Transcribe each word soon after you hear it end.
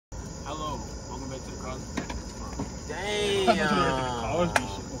Damn.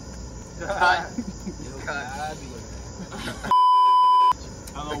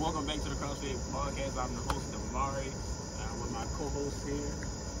 Hello, welcome back to the Crossxfaded podcast. I'm the host, Amari. With my co-host here,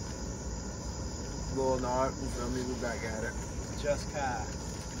 Lil Nard, you feel me? We back at it. Just Kai.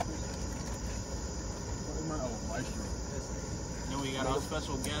 Maestro. then we got our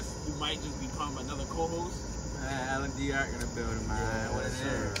special guest who might just become another co-host. Alan D. Art in the building, man. Yeah, What it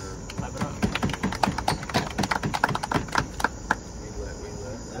is? Clap it up. We lit.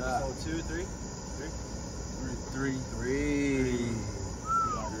 Episode 2, 3? Three.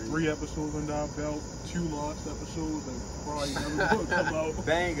 We got 3 episodes under our belt, 2 lost episodes, and probably never will come out.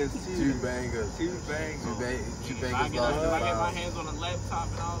 Bangers, Two bangers. Two bangers. Two If I bangers get lost. my hands on a laptop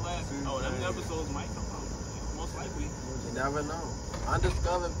and all that, them episodes might come out. Most likely. You never know.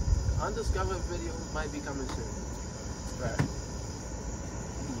 Undiscovered videos might be coming soon. Right.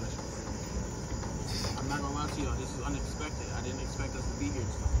 I'm not gonna lie to y'all, this is unexpected. I didn't expect us to be here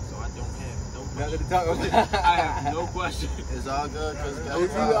tonight, so I don't have no Nothing to questions. talk about. I have no question. It's all good, cause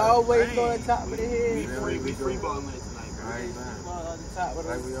If you always go on top of the We head, free balling it tonight, bro. Right, ball on the top of the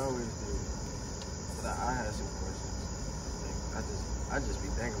like we always do. But I had some questions. I just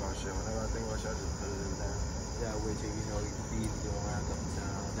be thinking about shit. Whenever I think about shit, I just put it down. Yeah, which you know you can easily go around a couple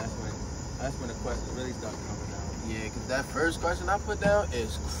times. That's when the questions really start coming out. Yeah, cause that first question I put down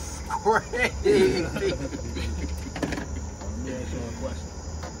is crazy. Let me ask y'all a question.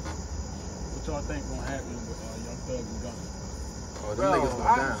 What y'all think gonna happen with Young Thug and Gunna? Oh, them Bro, niggas go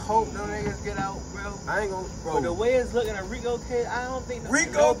I down. hope them niggas get out, bro. I ain't gonna, bro. But the way it's looking at Rico case, I don't think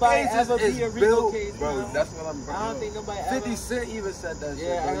Rico nobody case ever is be a Rico built, case, bro. you know? That's what I'm. I don't think nobody 50 ever. Cent even said that shit.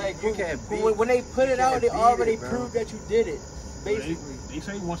 Yeah, bro. like you can't beat. when they put it out, they can't beat already it, bro. proved that you did it. Basically, They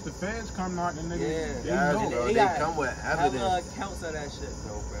say once the feds come knocking, niggas, Yeah. they Yeah, know. bro, They they got come with hella evidence. accounts of that shit,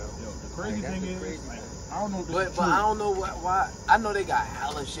 though, bro. Yo, the crazy Like, that's thing the is, crazy like, thing. I don't know if this But is but true. I don't know why. I know they got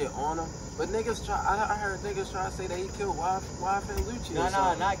hella shit on them. But niggas try. I heard niggas try to say that he killed wife and Lucci. No, or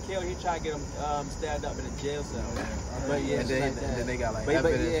something. not killed. He tried to get him stabbed up in a jail cell. But yeah, And shit then, like that. and then they got like But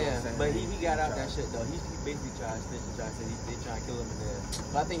evidence. yeah, on saying but that he got out tried. that shit though. He basically tried to snitch and tried to say they trying to kill him in there.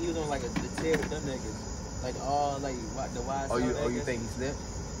 But I think he was on like the tail with them niggas, like all like the YSL. Oh, you niggas. think he slipped?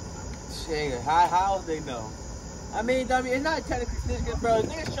 Shit, how else they know? I mean, it's not technically snitching, bro.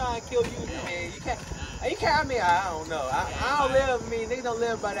 Niggas trying to kill you, man. You can't. I mean, I don't know. I don't live. I mean, niggas don't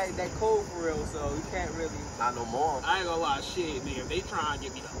live by that code for real, so you can't really. Not no more. I ain't gonna lie, shit, nigga. They trying to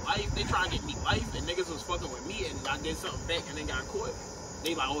get me to life. They trying to get me life, and niggas was fucking with me, and I did something back, and then got caught.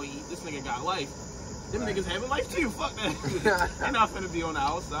 They like, oh, this nigga got life. Them niggas having life too. Fuck that. They not finna be on the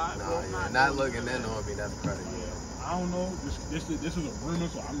outside. No, bro. yeah, not looking in on me. That's crazy. I don't know. This is a rumor,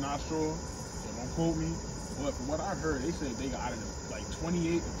 so I'm not sure. So don't quote me. But from what I heard, they said they got out of the, like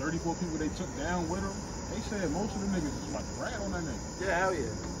 28 to 34 people they took down with them. They said most of them niggas just like rat on that nigga. Yeah, hell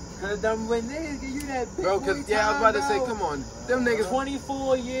yeah. Cause when niggas give you that big Bro, boy cause yeah, I was about to say, bro. come on, them niggas.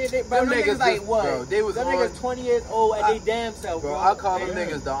 24 years, them Them niggas niggas like just- what? bro, they was them on- niggas 20 years old at they damn self, bro. Bro, I call them Yeah.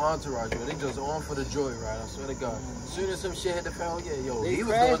 niggas the entourage, bro. They just on for the joyride. I swear to God. As soon as some shit hit the fan, yeah, yo, They he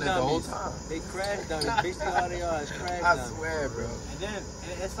was crash doing it the whole dummies. time. They crash dummies. Basically all they are is crash I dummies. swear, bro. And then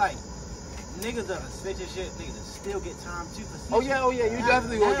it's like niggas that snitch and shit, niggas that still get time too for snitching. Oh yeah, you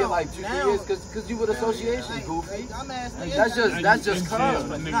definitely gonna get like 2 now- years cause you with association, Like, goofy. dumbass niggas. That's just- And that's you just in jail, cuz.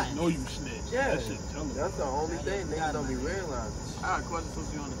 but niggas know you snitch. Yeah. That shit tell them. That's the only thing niggas don't be realizing. I got a question supposed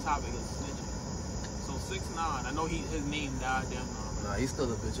to be on the topic of snitching. So 6ix9ine, I know his name died down now. Nah, he's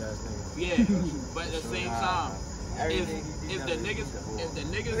still a bitch ass nigga. Yeah, but at the same time, Everything he if done, the he's niggas a whore. if the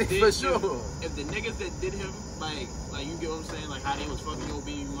niggas For did sure. him, if the niggas that did him like you get what I'm saying, like how they was fucking your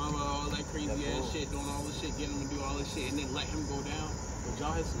baby mama, all that crazy ass shit, doing all this shit, getting him to do all this shit, and then let him go down, would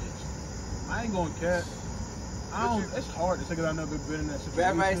y'all hit snitch? I ain't gonna care. It's hard to say because I've never been in that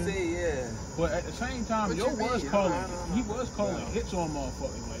situation. Everybody say yeah. But at the same time, What yo you was mean? calling. I don't know. He was calling Bro. hits on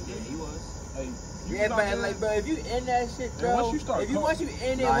motherfuckers. Like, Yeah, he was. Like, you Yeah, was out but there- like, bro, if you in that shit, bro, once you start once you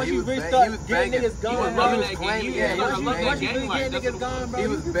in there, Nah, once he you was really bang- start he was getting banging. niggas He going, was bro, loving was that claiming- game. yeah, He he was was loving banging. that once you game. really Like, get that's niggas what it going, was. bro, He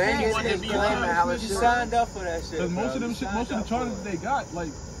was you banging can and pass claiming that. hella You shit. signed up for that shit, Cause most bro. of them You shit, signed most of up the charges for they got,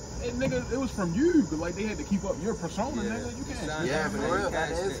 like, nigga, it was from you. But like, they had to keep up your persona, Yeah. nigga. You can't. Signed Yeah, up for that real. That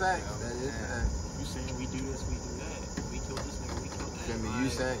cash is shit, facts. bro. That is Yeah. facts. You saying we do this, we do that. We killed this nigga, we killed that. Feel me? Like, You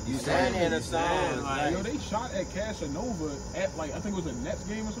saying saying in a you song, saying, like, Yo, they shot at Casanova at like I think it was a Nets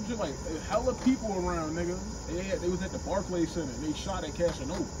game or some shit. Like hella people around, nigga. They was at the Barclays Center. And they shot at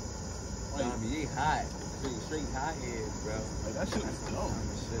Casanova. Like, I mean, they hot. Straight hot heads, bro. like that shit was dumb.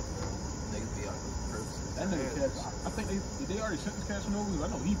 Shit, bro. niggas be out the purpose. That nigga, Yeah. I think they already sentenced Casanova. I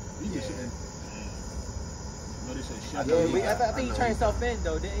know he was Yeah. sitting. know they said Chef Yeah, G. I think he turned himself in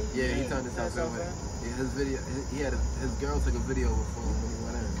though, didn't he? Yeah, he turned himself in with it. Yeah, his video, he had his girl took a video before him when he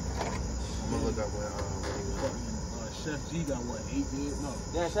went in. I'm gonna look up when he was. Chef G got what, 8 years? No.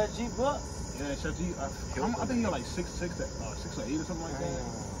 Yeah, Chef G book. Yeah, Chef G. I think he got like 6 or 8 or something like that.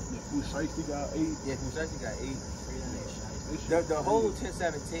 Yeah, Food Shiesty got 8. Yeah, Food Shiesty got 8. The whole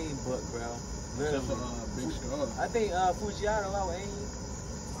 1017 book, bro. Except for Big Scar. I think Fujiano out, ain't he?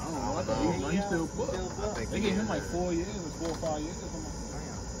 I don't know. I thought he's still booked. They gave him like 4 years or 4 or 5 years or something like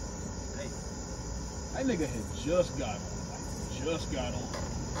that. That nigga had just got on. Just got on.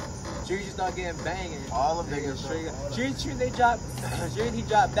 Jersey start getting banging. All of niggas straight. Jersey they dropped. Jersey he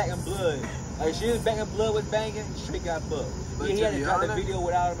dropped Back in Blood. Like Jersey Back in Blood was banging. Straight got booked. But He had to drop the video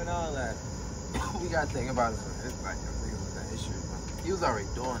without him and all that. We gotta think about it. It's like niggas with that issue. He was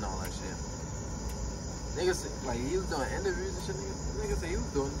already doing all that shit. Niggas like he was doing interviews and shit. Niggas say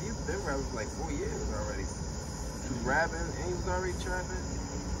he's been rapping for like 4 years already. He was rapping and he was already trapping,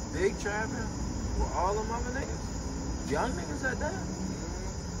 big trapping with all them other niggas. Young niggas at that.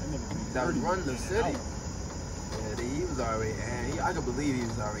 That run the city. Yeah, he was already, and I could believe he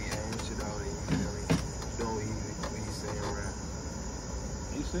was already and shit already. Doing what he's saying rap.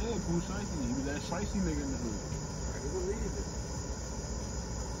 They said Food Shiesty. He was that Shiesty nigga in the hood. I can believe it.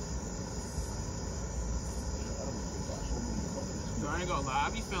 I ain't gonna lie, I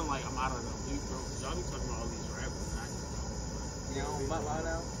be feeling like I'm out of the loop, bro. Y'all be talking about all these rappers and I just don't. You don't butt right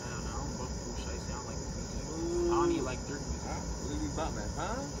now? I don't bump Food Shiesty. I don't like the music. I don't even like Dirk music. What you bumping?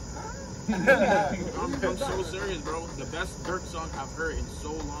 Huh? I'm so serious, bro. The best Dirk song I've heard in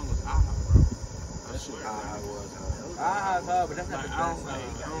so long was Aha, bro. I swear. Aha, but that's not Like, the I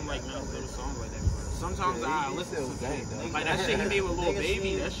best don't like none of those songs like that. Bro. Sometimes I listen to some like that shit he made with Lil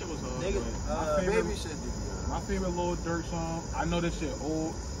Baby. That shit was hard. Baby shit. My favorite Lil Durk song. I know this shit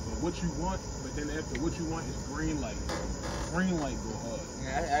old, but What You Want. But then after What You Want is Green Light. Green Light go hard.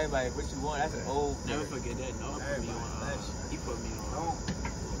 Yeah, everybody, What You Want? That's old. Never forget that. No, he put me on.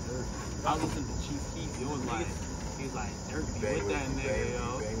 I listened to Chief Keef. It was like, he's like, Dirk be with that nigga,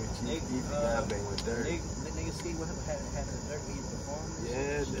 yo. Bang with Dirk. Niggas see what happened to Dirk when he performed.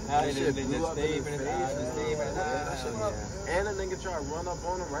 Yeah, How that shit blew up in his face. And a nigga tried to run up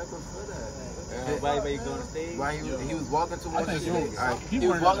on him right before that. Everybody going to stage? While he was walking towards the stage. He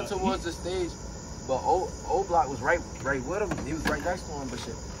was walking towards the stage, but old Block was right with him. He was right next to him, but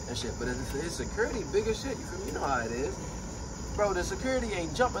shit. But his security big as shit. You feel me? You know how it is. Bro, the security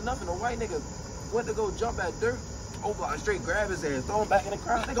ain't jumping nothing. The white nigga went to go jump at Dirk. Old Block straight grab his ass, throw him back in the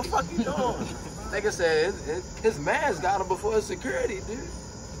crowd. Nigga, fuck you doing? Nigga said his man's got him before his security, dude.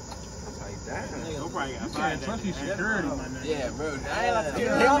 I'm like, damn. Nigga, probably got You fired can't trust these security, my nigga. Yeah, bro.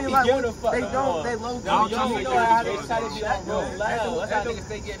 They don't be like, they don't. They low Y'all key. trust You know how they try to be on real loud. That's how niggas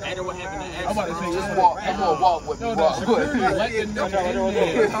think get After what happened to I'm about to say, Just walk. Come on, walk with me. No, the Walk security with me. let the nigga in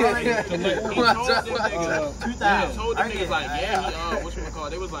there. He told them niggas like, yeah, what you call?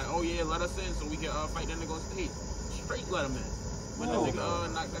 They was like, oh yeah, let us in so we can fight that nigga on stage. Straight let him in. When the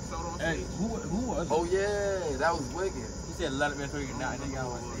nigga knocked that out on Hey, stage. who was it? Oh yeah, that was wicked. He said let him in so he can knock nigga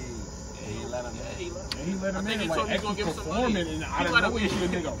on stage. He let him in. And he let him I think in he and told like me he's gonna actually give him some performing money. and He out of let him nowhere in. see a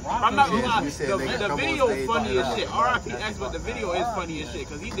nigga rocking. I'm not gonna Yeah, lie, he said nigga the come on video stage, funny as fuck shit. it up. R.I.P. X, but the video is funny as shit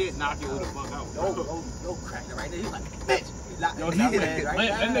because he did knock you the fuck out. Yo, crack it right there. He's like, bitch. Yo,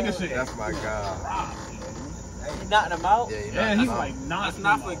 that nigga shit. That's my god. He knocked him out. Yeah, he's like Let's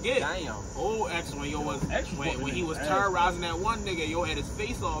not forget. Old X when when he was terrorizing that one nigga, yo had his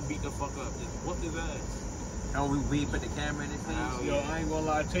face all beat the fuck up. Just whooped his ass. And we put the camera in his face. Yo, I ain't gonna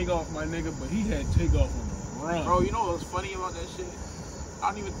lie, Takeoff my nigga, but he had Takeoff on the run. Bro, you know what was funny about that shit?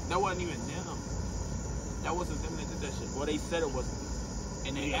 That wasn't even them. That wasn't them that did that shit. Well, they said it wasn't.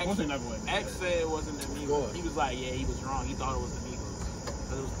 And then X said it wasn't the Migos. He was like, yeah, he was wrong. He thought it was the Migos.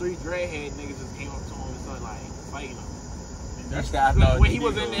 But it was 3 dreadhead niggas just came up to him and started like fighting him. When he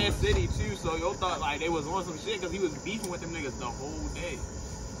was in their city too, so yo thought like they was on some shit because he was beefing with them niggas the whole day.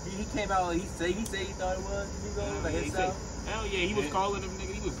 He came out. He said he thought it was Migos, like himself. Hell yeah, he was calling them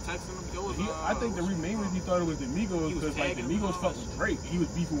niggas. He was texting them. Yo, I think the main reason he thought it was the Migos because like the Migos fucked with Drake. He was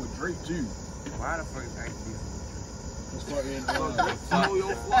beefing with Drake too. Why the fuck is Drake beefing?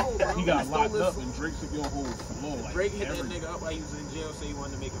 He got locked up and Drake took your whole flow. Like Drake hit that nigga up while he was in jail, so he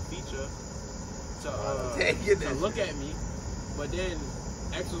wanted to make a feature to look at me. But then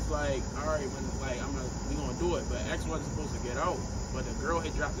X was like, all right, we gonna do it. But X wasn't supposed to get out, but the girl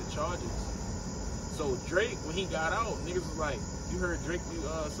had dropped the charges. So Drake, when he got out, niggas was like, you heard Drake do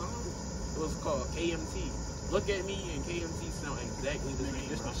song? It was called KMT. Look at me and KMT sound exactly the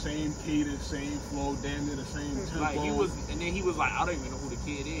same. It's Bro. the same cadence, same flow, damn near the same tempo. Like and then he was like, I don't even know who the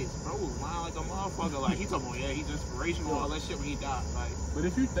kid is. Bro was lying like a motherfucker. Like he talking about, yeah, he's inspirational, all that shit when he died. Like, but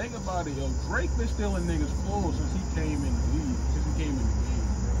if you think about it, yo, Drake been stealing niggas' flow since he came in the league, since he came in the game,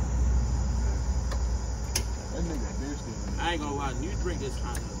 bro. That nigga been stealing. I ain't gonna lie, new Drake is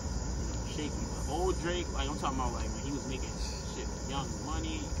kind of shaky. But old Drake, like I'm talking about, like when he was making shit, Young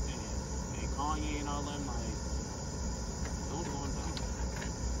Money and Kanye and all them, like. Still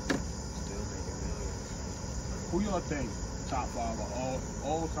making millions. Who y'all think top 5 of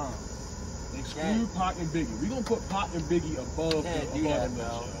all time? Exclude Pac and Biggie. We gonna put Pac and Biggie above Can't the do that, list, bro.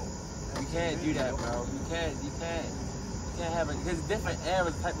 yo. You can't do that, bro. You can't have a, because different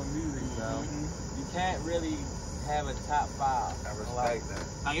eras type of music, bro. You can't really have a top 5. I respect that.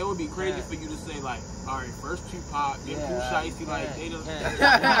 Like it would be crazy for you to say like, all right, first Tupac, then Pooh Shiesty, like they just.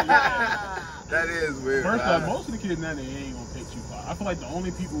 That is weird. First off, most of the kids now they ain't gonna pick Tupac. I feel like the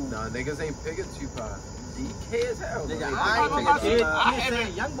only people. Nah, niggas ain't picking Tupac. DK as hell. Nigga, I I ain't picking Tupac.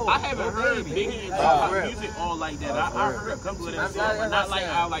 I haven't heard Biggie and Tupac music all like that. I heard a couple of them songs, but not like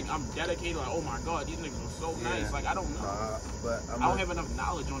I'm dedicated. Like, oh my god, these niggas are so nice. Like I don't know. But I don't have enough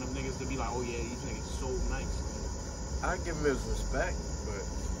knowledge on them niggas to be like, oh yeah, these niggas so nice. I give him his respect, but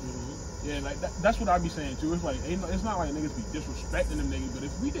Yeah, like that's what I be saying too. It's like it's not like niggas be disrespecting them niggas, but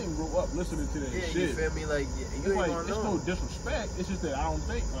if we didn't grow up listening to that shit, you feel me? Like you it's ain't like gonna it's know. no disrespect. It's just that I don't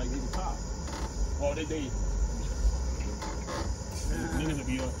think like they the top. Oh, they niggas will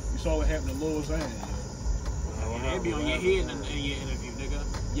be on. You saw what happened to Lil Xan. They be on your head in your interview, nigga.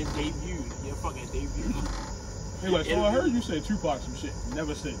 Your debut, your fucking debut. Anyway, so I heard you say Tupac some shit.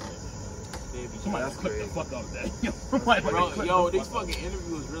 Never said that. Somebody That's clip the crazy. fuck out of that. Yo, these fucking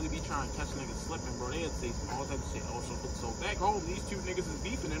interviewers really be trying to catch niggas slipping, bro. They'll say all types of shit. Oh, so back home, these two niggas is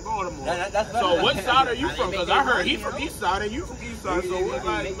beefing in Baltimore. So what side are you from? Because I heard he from east side and you from east side. So what,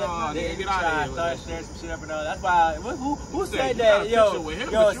 like, nah, nigga, get out of here. Start some shit up and all. That's why. Who said You that? got a picture with him,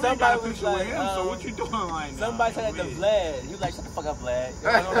 but you ain't got somebody a was picture with like, him. So what you doing like now? somebody said that to Weird. Vlad. He was like, shut the fuck up, Vlad.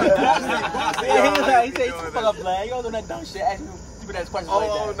 He said, shut the fuck up, Vlad. You all doing that dumb shit. Asking people that questions like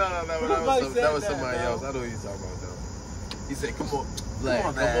Oh that. no, that was somebody else. I know what you're talking about though. He said, "Come on, Black,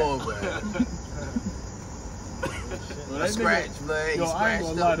 come on, Black." Scratch, Black. Yo, I ain't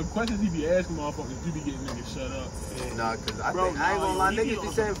gonna lie. The questions he be asking motherfuckers, you be getting niggas shut up. Nah, cause I ain't gonna lie, niggas be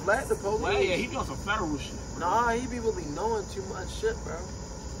saying Black the police. Well, yeah, he be on some federal shit. Nah, he be really knowing too much shit, bro.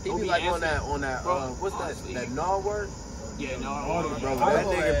 He Don't be be like asking. on that what's Honestly. that gnaw word? Yeah, no, Bro, that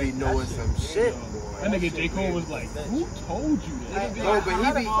nigga be knowing some shit, boy. That nigga J. Cole was like, who told you that? Bro, but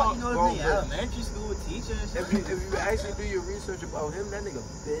he be elementary school teacher and shit. if you actually do your research about him, that nigga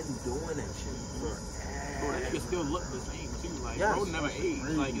been doing that shit Bro, that nigga still look the same too. Like, Yes. bro never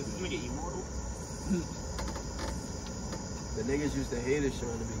aged. Like, is this nigga immortal? The niggas used to hate his show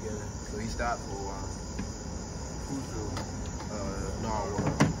in the beginning, so he stopped for a while. Who's the Gnaw World?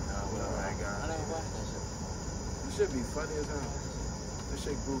 Whatever that guy. I didn't watch that shit. This should be funny as hell. This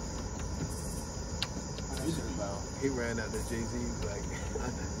shit goofy. He ran out to Jay-Z, like,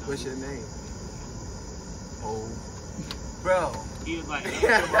 what's your name? Oh. Bro. He was like, like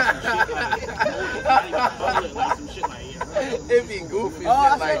some shit like, yeah. It be goofy Oh,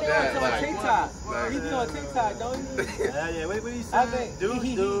 I shit like said that. on Like, TikTok. like- He be on TikTok, don't he? Yeah, what you I saying? think and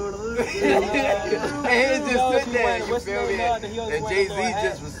he just sit there, you feel me? And Jay-Z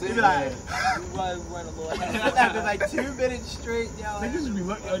just was sitting there. After like 2 minutes straight, Niggas just be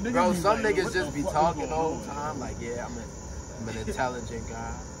looking. Niggas Bro, be some like, niggas what just the be fuck talking is the going whole on? time, like, yeah, I'm an intelligent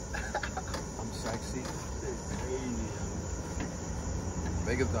guy. I'm sexy.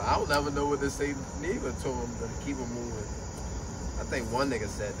 Niggas, I don't ever know what to say neither to him, but keep him moving. I think one nigga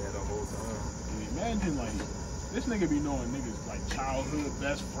said that the whole time. Imagine like this nigga be knowing niggas like childhood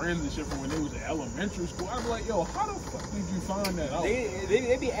best friends and shit from when they was in elementary school. I'd be like, yo, how the fuck did you find that out?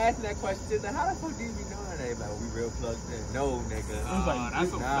 They be asking that question too. How the fuck do you be knowing that? They like, we real plugged in. No, nigga. That's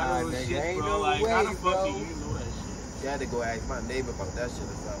some federal nigga, shit, ain't bro. no Like, way, how the fuck bro. do you know that shit? You had to go ask my neighbor about that shit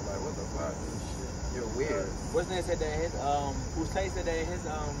or something. Like, what the fuck? You're weird. What's name said that in his Tay said that in his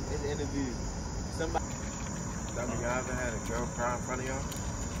interview. Somebody. I mean, y'all ever had a girl cry in front of y'all?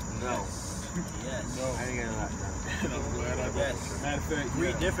 No. Yes. No. I ain't gonna lie. I'm glad I Yes. Matter of fact,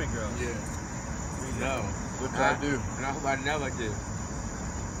 Three different girls. Yeah. No. What y'all do? And I hope I never do.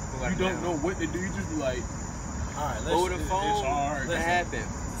 You don't know what to do. You just be like, All right, Over the let's phone. it's hard. What happened?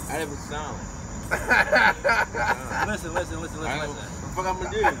 I never sound. listen. What the fuck I'm gonna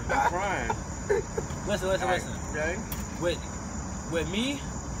do? I'm crying. Listen. Okay. With me,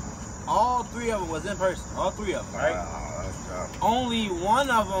 all 3 of them was in person. All 3 of them, right? only one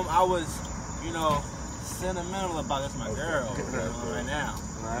of them I was, you know, sentimental about. That's my girl, you know, right now.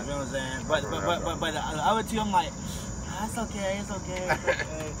 You know what I'm saying? But the other two, I'm like, ah, it's okay. It's okay.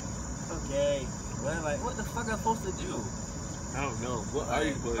 Well, like, what the fuck am I supposed to do? I don't know. What are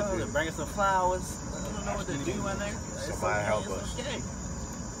you supposed to do? Bring some flowers. I don't know what to do in there. Somebody help us. Okay.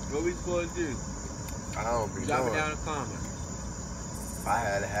 What we supposed to do? I don't be Drop it knowing. down in the comments. If I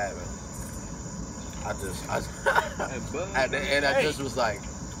had to have it, And at the end, I just was like,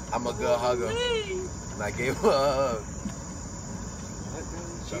 I'm a good hugger. And I gave her a hug.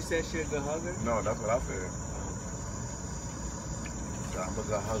 She said she a good hugger? No, that's what I said. So I'm a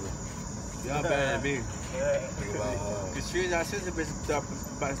good hugger. Y'all bad me. Think about hugs. Cause she and our sister bitch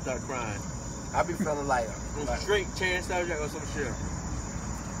about to start crying. I be feeling like Straight change subject or some shit.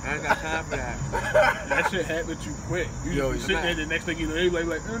 I ain't got time for that. That shit happened too quick. You sitting there, the next thing you know, they like,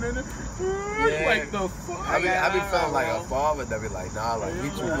 like the fuck. I be feeling like a father that be like, nah, like we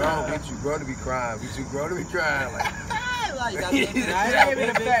too grown to be crying. We too grown to be crying. Like, Like, Not even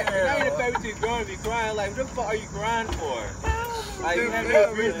the fact we too grown to be crying. Like, what the fuck are you crying for? Like, you have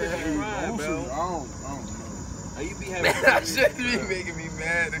no reason to be crying, bro. I don't know. Like, you be having that shit be making me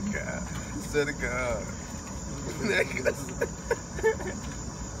mad to God. Instead of God.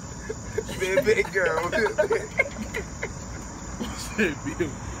 Big girl. Shit, Bill.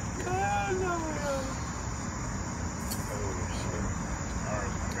 Alright,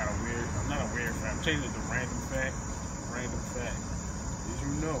 I got a weird, not a weird fact, I'm changing it to random fact. Random fact. Did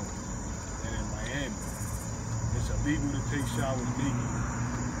you know that in Miami, it's illegal to take showers naked?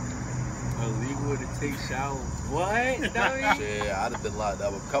 illegal to take showers. What? Dummy? Shit, I'd have been locked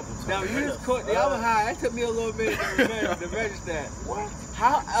up a couple times. Now, you just caught the other high. That took me a little minute to register that. What?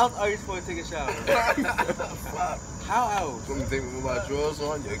 How else are you supposed to take a shower? How else? Some things with my drawers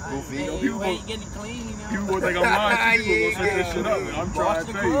on, you're goofy. You ain't getting clean, you know? People gonna think I'm lying. People gonna set this shit up. I'm trying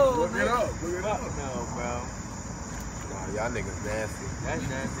to tell you. Look it up. Look it Fuck up. no, bro. Nah, y'all niggas nasty. That's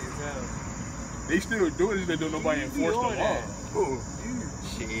nasty as hell. They still do it. They don't nobody enforce the law. Ooh.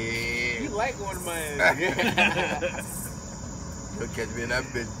 You Shit. like going to Miami. You'll catch me in that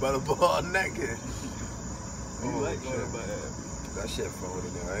bitch butterball naked. You like going to Miami. That shit phony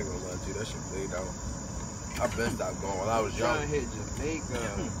now. I ain't gonna lie to you. That shit played out. I been stopped going when I was young. Trying to hit Jamaica.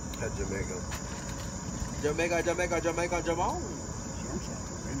 At Jamaica. Jamaica. I'm trying to go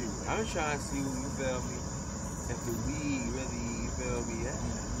anyway. I'm trying to see who, you feel me, if the weed really, you feel me, yeah.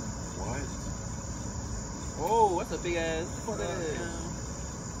 What? Oh, that's a big ass, what that is?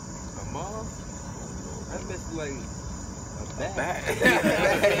 A moth? That bitch like a bat.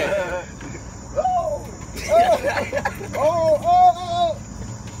 Oh!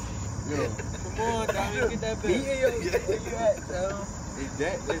 Yo. Come on, Tommy, get that bitch. It's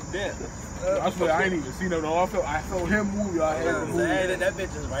that. I swear I ain't even seen no. I felt him move. Y'all had him move. That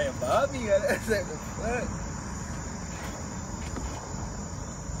bitch is right above me. That's like, what?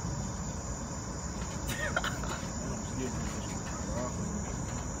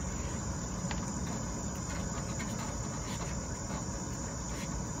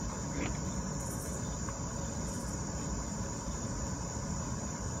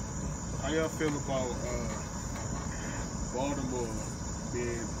 How y'all feel about Baltimore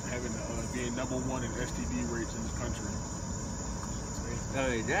being number one in STD rates in this country?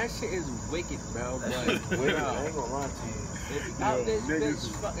 Hey, that shit is wicked, bro. But, I ain't gonna lie to you. if you out this niggas-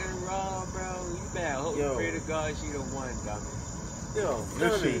 bitch fucking raw, bro, you better hope Yo. pray to God she the one, dummy. Yo, This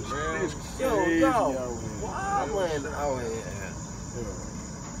Dummy. shit is Yo, crazy yo. out here. Wildland out here. Yo.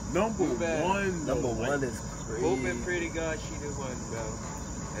 Number You bad. one, though, Number like, one is Hope and crazy. pray to God she the one, bro.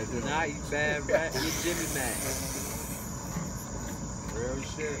 If not, you bad rat, you Jimmy Mac. Real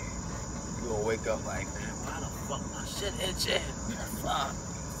shit. You gonna wake up like, why the fuck my shit itching? Fuck.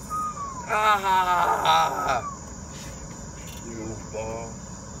 Ah! You ball.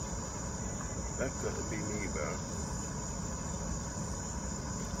 That couldn't be me, bro.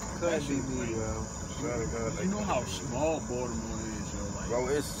 Couldn't be me, bro. Swear to God, You know how small Baltimore is, yo. Like, Bro,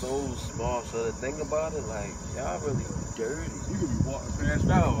 it's so small. So the thing about it, like, y'all really dirty. you could be walking past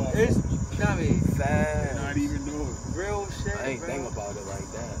No, basketball it's, I mean, and Fast. not even know it. real shit, I ain't bro. think about it like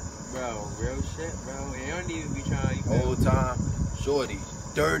that. Bro, real shit, bro. And you don't even be trying, you feel Whole time, shorty,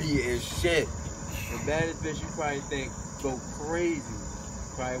 dirty as shit. the baddest bitch you probably think go crazy.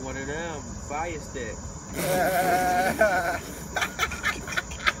 Probably one of them, fire stick.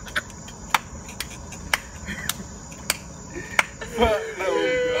 Fuck no,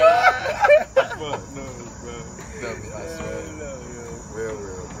 bro. Fuck no, bro. No, I swear. No, yo. Real,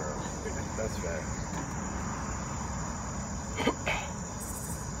 bro. That's facts.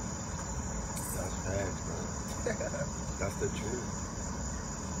 That's facts, bro. That's the truth.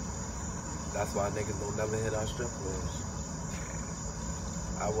 That's why niggas don't never hit our strip clubs.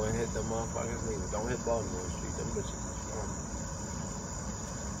 I wouldn't hit them motherfuckers neither. Don't hit Baltimore Street. Them bitches is fun.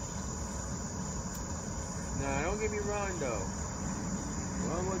 Nah, don't get me wrong though.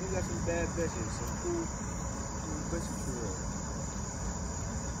 Well, you got some bad bitches, some cool bitches for real.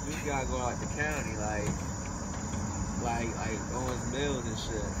 You just gotta go out the county, like Owens Mills and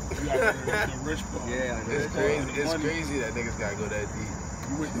shit. You gotta go to the rich part. Yeah, like It's crazy. It's crazy that niggas gotta go that deep.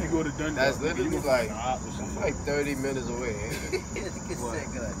 You go to Dundalk. That's literally like, it's like 30 minutes away. Ain't it?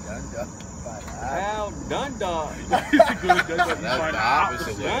 Hell, Dundalk. That's the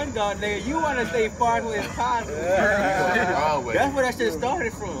opposite way. Dundalk, nigga, you wanna stay far away as possible. Wrong way. That's where that shit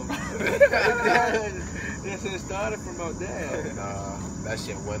started from. That shit started from out there. Nah, that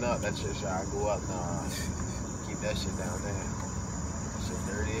shit went up. That shit shall go up. Nah, keep that shit down there. That shit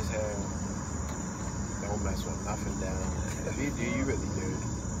dirty as hell. Don't mess with nothing down there. If you do, you really dirty.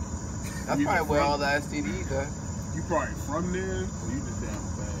 That's You probably just where from- all the STDs are. You probably from there, or you just down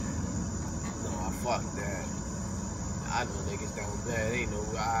bad? Nah, fuck that. I know niggas down bad. Ain't no,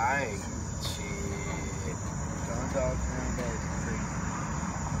 I ain't shit. Dundalk, man, that's crazy.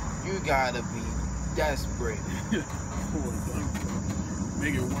 You gotta be desperate.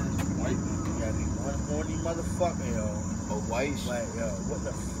 Make it worse. White You gotta be one horny motherfucker, yo. A white shit. Like, yo, what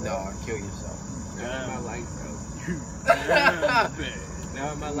the fuck? Nah, kill yourself. Never in my life, bro. bad.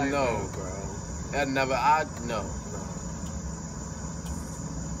 Never in my life, No, bro. bro. That never, no.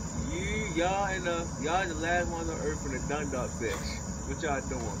 Y'all in the last one on earth from the Dundalk bitch. What y'all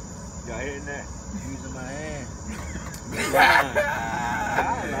doing? Y'all hitting that? Using my hand. You lying.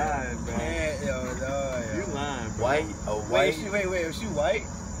 Y'all lying, bro. Man, yo, You lying, bro. White, a white. Wait, is she white?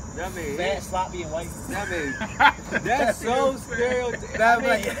 That mean, Fat, sloppy, and white. that mean, that's so stereotypical. Nah, I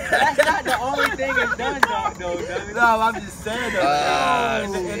mean, that's not the only thing in Dundalk, though. Dummy. No, I'm just saying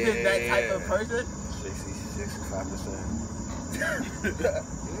though. Is it that type of yeah. person? 65%.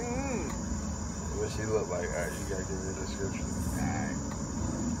 What she look like? Alright, you gotta give me a description. Alright.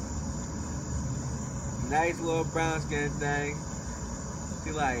 Nice little brown skin thing.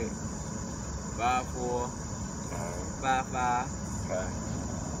 She like 5'4", 5'5". Okay.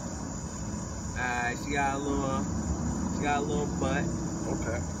 Alright, she got a little butt.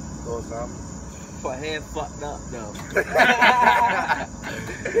 Okay. Little something. Her head fucked up though.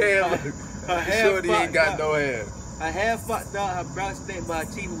 Hell, Her hair Shorty ain't fucked got up. no hair. Her hair fucked up, her brow stink, but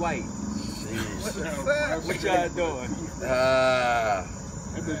her teeth white. Jeez. What y'all doing? Ah,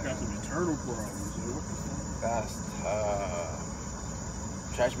 That bitch got some eternal problems. Yo. What the fuck? that's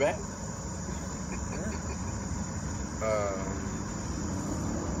trash bag.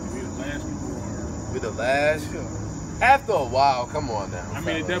 We the last people are. We the last. After a while, come on now. I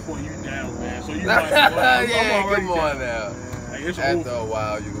mean, at that point, you down, man. So you yeah, might as well. I'm already come on down. now. Like, it's After over. a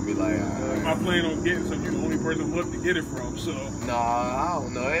while, you gonna be like, If I plan on getting some, you're the only person left to get it from. So nah, I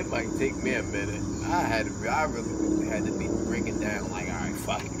don't know. It might take me a minute. I really had to be breaking down. Like, all right,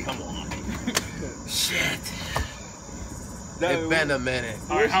 fuck it, come on. Shit. It's been a minute.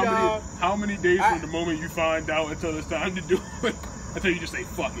 all right, Wish y'all- how many days from the moment you find out until it's time to do it? Until you just say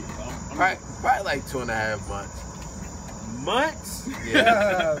fuck it. Probably like 2.5 months. Months?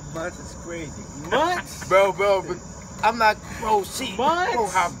 Yeah. Months is crazy. Months? bro, but I'm not, bro, she, Months? bro,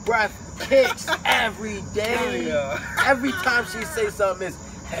 her breath kicks every day. Yeah. Every time she say something, it's,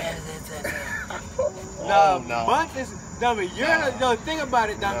 No, no. months is dummy. No, think about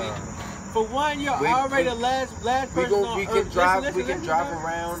it, dummy. No. For one, you're We- already we- the last person on we earth. can drive, Listen, we can drive dummy.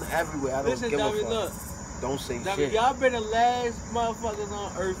 around everywhere. I don't Listen, give dummy, a fuck. look. Don't say Dummy, shit. y'all been the last motherfuckers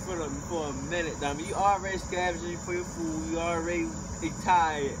on earth for a minute, dummy. You already scavenging for your food. You already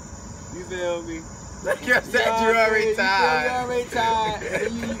tired. You feel me? Like I said, you already You tired. already tired.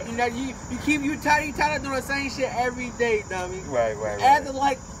 And you keep tired of doing the same shit every day, dummy. Right. After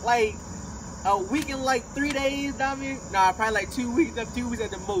like a week and like 3 days, dummy. Nah, probably like 2 weeks. 2 weeks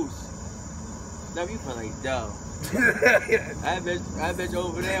at the most. Dummy, you feel like dumb. That bitch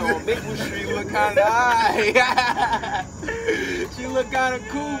over there on Maple Street look kind of high. She look kind of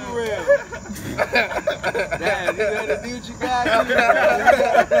cool for real. Damn, you gotta do what you gotta do,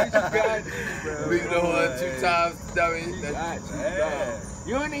 bro. Leave the one 2 times, dummy.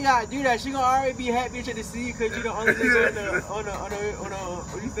 You ain't even gotta do that. She gonna already be happy to see you because you the only nigga on the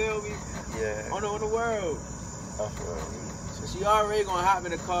you feel me? Yeah. On the world. I feel you. So she already gonna hop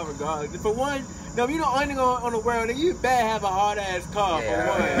in the car regardless. For one, no, you the only nigga on the world, nigga, you better have a hard ass car for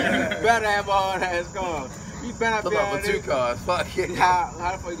one. You better have a hard ass car. You better not Come be on, out with 2 there. cars. Fuck it. How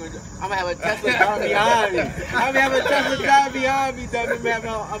the fuck you gonna do? I'm gonna have a Tesla driving behind me. I'm gonna have a Tesla driving behind me, dummy. I'm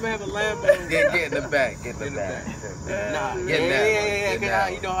gonna have a Lambo. Get in the back. Get in the back. Nah, Get in that one, yeah. get in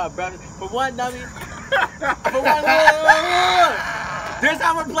that You know how brown. For one, dummy. For one, look. This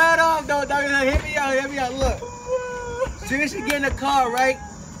how I'm gonna play it off, though, dummy. Hit me out. Look. Soon as she get in the car, right?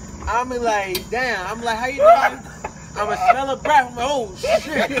 I'm like, damn. I'm like, how you doing? I'm gonna smell a breath. I'm like, oh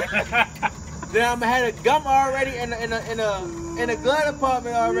shit. Then I'm gonna have a gum already in a glove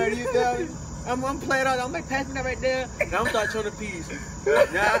department already. You feel me? I'm playing out. I'm like, pass me that right there. And I'm start showing the piece.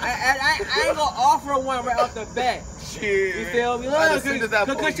 Now I ain't gonna offer one right off the bat. Shit. You feel me? Look,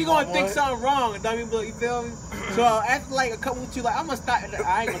 cause she gonna think something wrong. You feel me? So after like a couple of 2, like I'm gonna start. I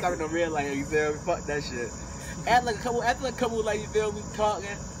ain't gonna start with no real life. You feel me? Fuck that shit. After a couple, like you feel me, talking.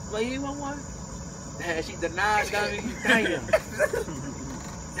 Like you want one? Damn, she denied, dummy. Damn.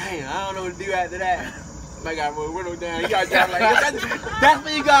 Damn, I don't know what to do after that. I got my window down. You gotta drive like this. That's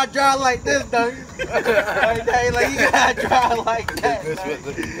when you gotta drive like this, dummy. Like you gotta drive like that. For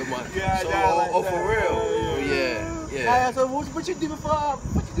real. Yeah. So what you do before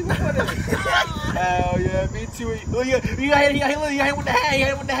this? Hell yeah, me too. Oh yeah, you got hit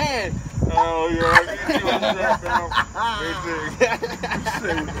with the hand. Oh yeah, me too.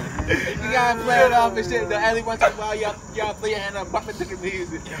 You gotta play it off and shit. Every once in a while, y'all play your hand up, bump into the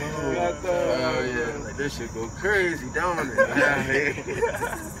music. Oh yeah, like this shit go crazy, don't it?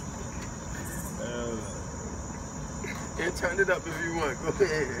 Yeah, turn it up if you want. Go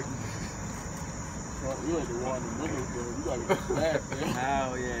ahead. You ain't the one in the windows, though. You gotta get back, man.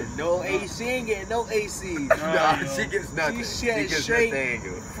 Hell yeah, no AC. She ain't getting no AC. Nah, she gets nothing. She gets straight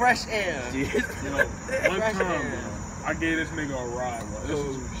fresh air. One time, bro, I gave this nigga a ride, bro. This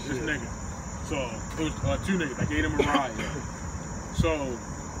nigga. So, it was 2 niggas. I gave him a ride, yo. So,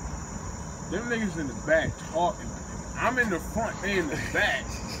 them niggas in the back talking. I'm in the front, they in the back.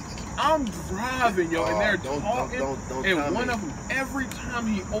 I'm driving, yo, and they're talking. And one of them, every time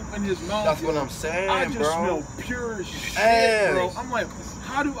he opened his mouth, that's what I'm saying, I just smell pure shit, bro. I'm like,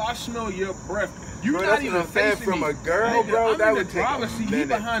 how do I smell your breath? You're not even facing from me. a girl, bro. I'm That in would the take driver's seat, he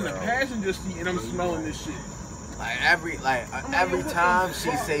behind the bro. passenger seat, and I'm smelling this shit. Like every time she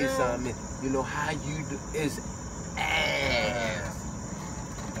say something, you know how you do is ass.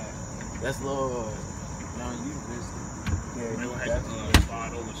 That's Lord. No, you missed it. Yeah, you have to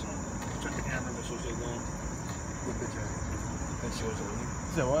slide over something. Check the camera, make sure it's going. Good picture. That shows on you. You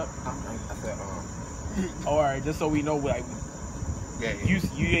said what? I said, Oh, all right, just so we know, like, yeah. you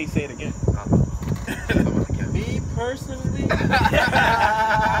ain't say it again. Me personally, Make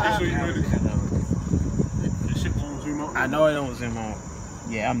sure you ready. This shit won't zoom out. I know it don't zoom on.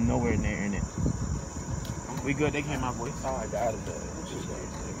 Yeah, I'm nowhere near in it. We good? They came out, boys. Oh, I got it.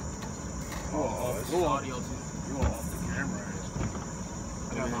 Go audio too. You all off the camera.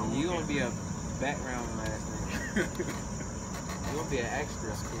 you gonna be a background last name. You gonna be an extra.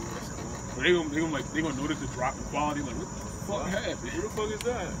 That's cool. But they gonna notice the drop in quality. Like, what the fuck happened? Who the fuck is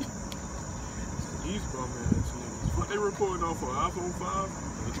that? These bum ass niggas. What they recording on for? iPhone 5?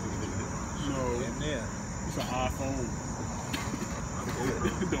 No, Yeah. it's an iPhone.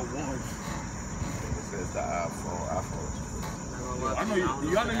 The one. It says the iPhone. I know y'all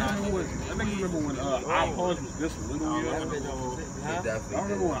niggas remember when iPods was this little, yo? I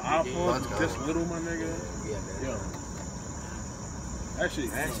remember when iPods was this little, my nigga. Yo. That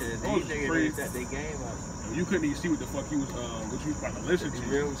shit These was niggas crazy. that they game up. You couldn't even see what the fuck you was what you was about to listen to.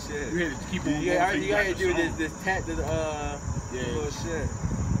 Real shit. You had to keep on You gotta do this. this little shit.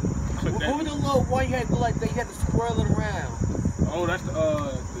 Click What that. was the little one you had to like? You had to swirl it around. Oh, that's the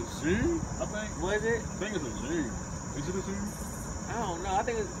Zoom, I think. Was it? I think it's a Zoom. Is it a Zoom? I don't know. I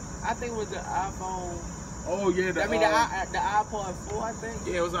think it was the iPhone. Oh yeah, the iPod 4, I think.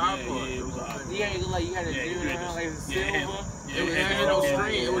 Yeah, it was an iPod. Yeah, it was an iPod. Yeah, like you had to zoom around like it was silver. It had no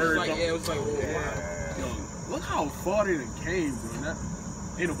screen. It was like, it was like, Yo, look how far they done came, bro. That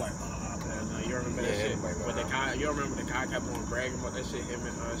ain't nobody buying an iPad. you remember that shit? But the guy, you remember the guy kept on bragging about that shit. Him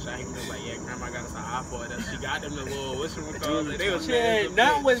and Shaheem was like, yeah, grandma got us an iPod. And she got them the little, what's it called? They was shit,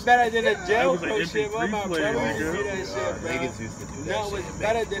 nothing was better than the jailbroke shit. Ep.3 My player, brother nigga. used to do that shit, bro. Niggas used to do that Nothing was shit.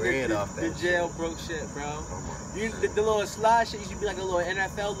 better than Bread off the that jailbroke shit, bro. The little slide shit used to be like a little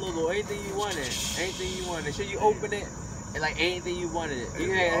NFL logo. Anything you wanted. Shit, you open it. And like anything you wanted. You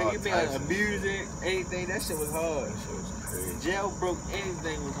made like music, anything. That shit was hard. That shit was crazy. Jailbroke,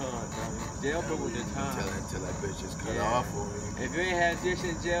 anything was hard, bro. Jailbroke was the time. Until that bitch just cut Yeah. off for you. If you ain't had this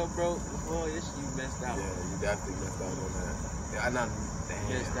shit jailbroke before, this you messed out. Yeah, you definitely missed out on that. Yeah, I know.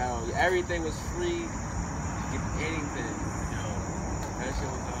 Missed out. Everything was free. You get anything. That shit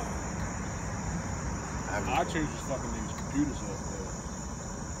was hard. I iTunes was fucking niggas' computers up,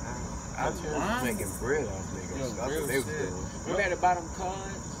 iTunes was making bread off niggas. Yo, That's what they was doing. Remember at the bottom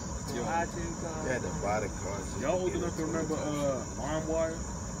cards? Yo. iTunes cards? Yeah, the body cards. Y'all old enough to remember LimeWire?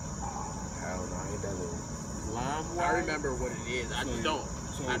 Hell no, ain't that little. LimeWire? I remember what it is. I just don't.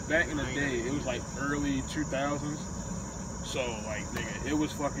 So back in the day, it was like early 2000s. So like nigga, it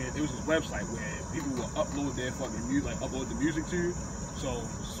was this website where people would upload their fucking music, like upload the music to you. So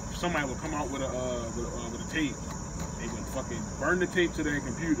somebody would come out with a tape. They would fucking burn the tape to their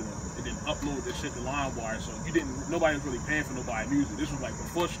computer and then upload this shit to LimeWire. So nobody was really paying for nobody's music. This was like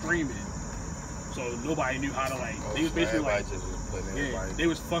before streaming. So nobody knew how to like. They was basically like, they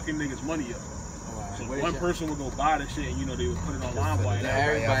was fucking niggas money up. So one person would go buy the shit and they would put it on LimeWire.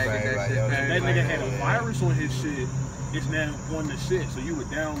 That nigga had a virus on his shit. It's now on the shit, so you would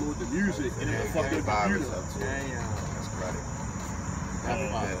download the music and it would fuck your computer up. That's crazy.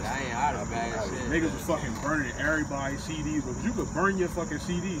 Niggas was fucking burning everybody's CDs, but you could burn your fucking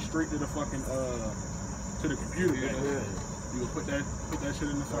CD straight to the fucking to the computer. You would put that shit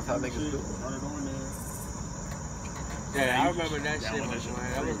in the fucking shit, turn it on there. Yeah, I remember that shit.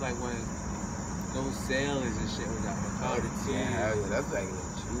 That was like when those sailors and shit was out. Yeah, that's like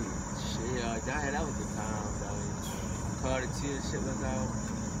legit. Shit, that was the time, though. Carter 2 and shit was out.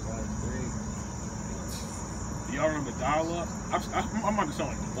 Carter 3. Y'all remember dial-up? I'm about to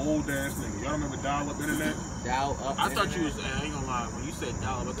sound like an old ass nigga. Y'all remember dial-up internet? Dial-up. I thought you was. I ain't gonna lie. When you said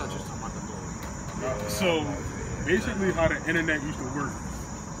dial-up, I thought you was talking about the phone. So basically, how the internet used to work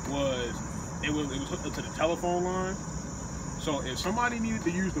was it was hooked up to the telephone line. So if somebody needed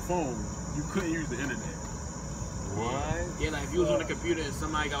to use the phone, you couldn't use the internet. What? Yeah, like if you was on the computer and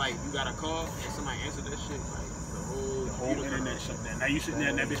somebody you got a call and somebody answered that shit, like the whole internet shut down. Now you sitting there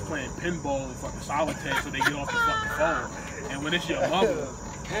and that bitch playing pinball and fucking solitaire so they get off the fucking phone. And when it's your mother,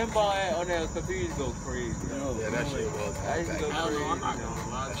 pinball on that computer go crazy. Yeah, that shit was. I used to go hell crazy. no, I'm not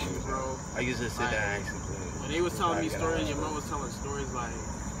gonna lie to you, bro. I used to sit there and actually play. When they was telling me stories, your mom was telling stories like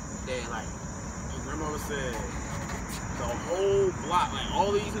that, like your grandmother said the whole block, like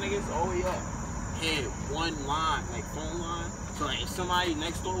all these niggas all the way up, had one line, like phone line. So like if somebody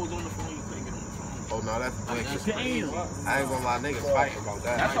next door was on the phone, you couldn't get on the phone. Oh no, that's Like, wicked. that's crazy. I ain't gonna lie, niggas fighting about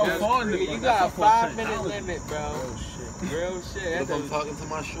that. that's how far You got a 5-minute limit, bro. Real shit. If I'm talking to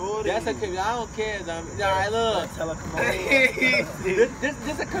my shorty. I don't care. Alright, look.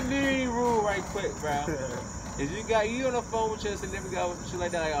 This a community rule right quick, bro. If you on the phone with your significant other or shit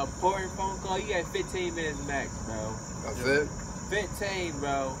like that, like an important phone call, you got 15 minutes max, bro. That's it? 15,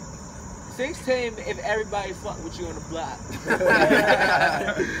 bro. 16 if everybody fuck with you on the block.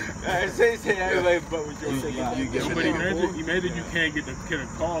 16 everybody fuck with you on the block. But imagine you can't get a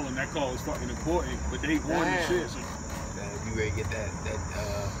call and that call is fucking important, but they want the shit. So You ready to get that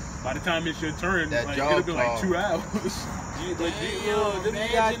by the time it's your turn, that like, job it'll be like 2 hours. You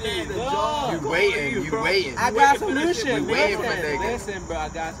waiting. I got a solution. Listen, Listen, bro, I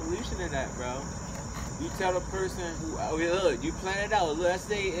got a solution to that, bro. You tell the person who, look, you plan it out. Look, let's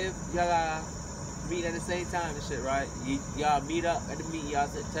say if y'all meet at the same time and shit, right? Y'all meet up at the meeting, y'all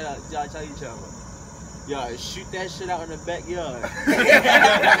tell each other. Y'all shoot that shit out in the backyard.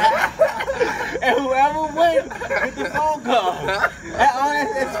 And whoever wins with the phone call.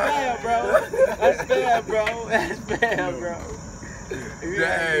 That's fair, bro. That's fair, bro. That's fair, bro.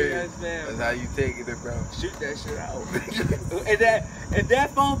 That's fair. That's how you taking it, bro. Shoot that shit out. If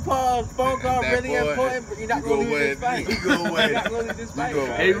that phone call really important, you're not gonna lose this fight. You gonna win. You're not gonna lose this fight, bro.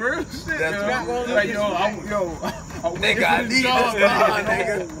 Hey, real shit. That's Not gonna like, lose nigga, I need this car,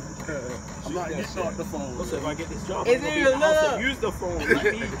 nigga. I'm not getting off the phone. What's if I get this job? Is it look? Use the phone. Let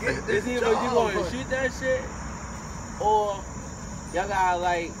me get this Is either you gonna shoot that shit, or y'all got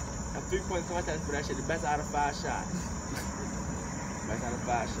like a 3-point contest for that shit. The best out of 5 shots. Best out of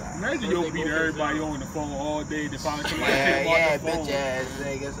 5 shots. Imagine you'll beat everybody on the phone all day to finally somebody take him off the phone. Bitch ass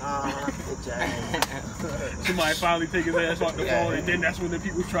niggas, bitch ass. Somebody finally take his ass off the phone, and then that's when the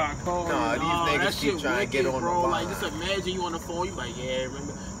people try to call. No, these niggas that keep shit trying to get on bro. the line. Like just imagine you on the phone, you like, yeah,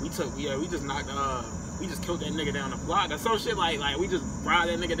 remember we just knocked we just killed that nigga down the block or some shit like we just brought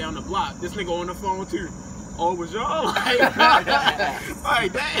that nigga down the block. This nigga on the phone too. Oh, it was y'all? Like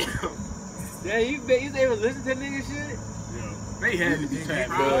damn. Yeah, you able to listen to nigga shit? Yeah. They had to be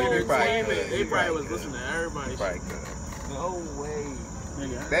tapped. They probably was listening to everybody. Probably could. No way.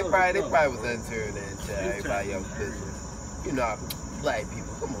 They probably was entering into everybody else's business. You know, black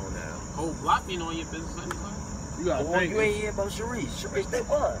people, come on now. Whole block ain't on your business anyway. You gotta think. You ain't hear about Sharice. Sharice, they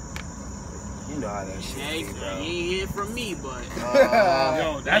what? You know how that shit Yeah, is, he bro. ain't hear from me, but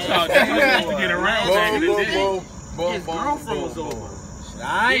Yo, that's how they used to get around back in the day. his girlfriend was over.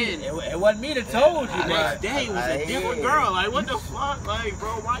 I ain't, it wasn't me that told you, The next but day was a different girl. Like, what the fuck? Like, bro,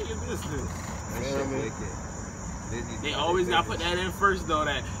 why you this? They always gotta put that in first, though.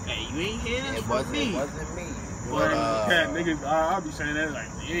 That, hey, you ain't hear this from me. It wasn't me. But niggas, I'll be saying that like,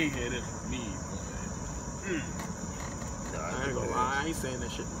 you ain't hear this from me. I ain't gonna lie, I ain't saying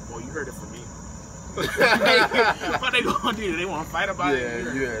that shit before. You heard it from me. What they gonna do? They wanna fight about it?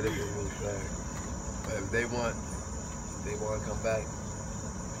 Yeah, you heard it from me. But if they want to come back,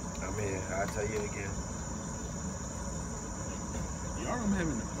 I'm here. I'll tell you again. Y'all remember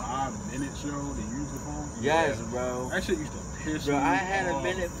having the 5 minute show to use the phone? Yes, bro. That shit used to piss Bro, me I had off. a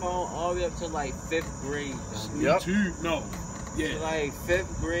minute phone all the way up to like 5th grade. Me too. No. Yeah. Like 5th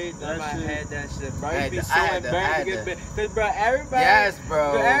grade, I had that shit, bro. I It'd had be to- so I had to- embarrassed to get bit. Cause, bro, everybody. Yes,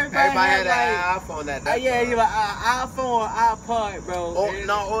 bro. But everybody had had, an iPhone at that yeah, time. you like iPhone, iPod, bro. Or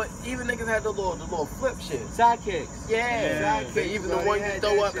even niggas had the little flip shit. Sidekicks. Yeah. Sidekicks, Even bro. the one They you had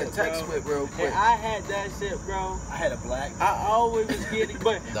throw that up and shit, text bro. with real quick. And I had that shit, bro. I had a black. I always was getting,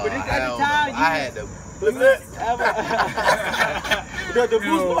 but No, at hell the time, no. I had them. the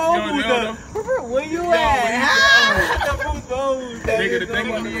Boost Bones, where you at? The Boost Bones. Nigga, the thing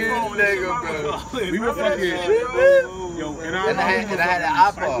with me is, Nigga, bro. we were fucking, yo, and And I had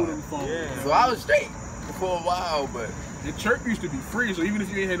an cycle iPod. them phones. Yeah. So I was straight for a while, but The chirp used to be free, so even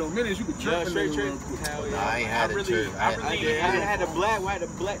if you ain't had no minutes, you could chirp a nigga real quick. Hell nah, yeah. I ain't had a church. I I had the black box.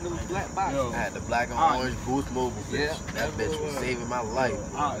 Yo, I had the black and orange Boost Mobile, bitch. Yeah, That that's bitch what was it was. saving my life.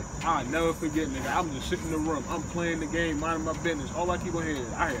 I never forget, nigga. I'm just sitting in the room. I'm playing the game, minding my business. All I keep on hearing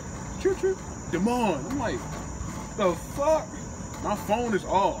is, I hear, chirp, chirp, Demond. I'm like, the fuck? My phone is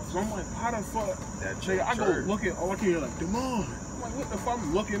off. So I'm like, how the fuck? That Nigga, I go church. look at, all I can hear like, Demond. I'm like, what the fuck?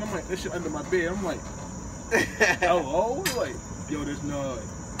 I'm looking. I'm like, this shit under my bed. I'm like, hello? Like, yo, this nut.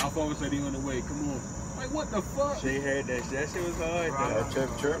 I thought said he on the way. Come on. Like, what the fuck? She heard that shit. That shit was hard, though.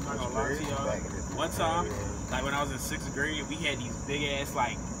 That chirp I'm not was gonna lie to crazy y'all. back in the day. One time, like when I was in 6th grade, we had these big ass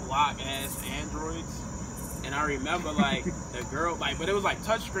like block ass Androids, and I remember like the girl like, but it was like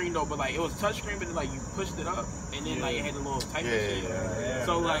touchscreen though, but like it was touchscreen, but then, like you pushed it up, and then like it had a little type of shit. Yeah.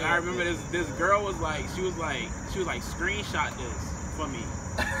 So like I remember this girl was like she was like screenshot this for me.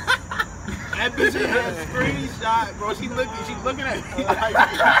 That bitch had a screenshot, bro. She looking at me like, I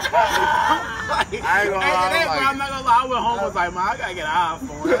ain't gonna lie, I'm not gonna lie. I went home and was like, man, I gotta get an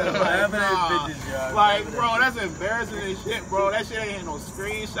iPhone. Like, nah. Like, bro, that's embarrassing as shit, bro. That shit ain't had no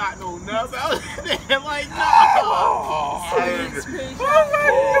screenshot, no nothing. I was there like, no.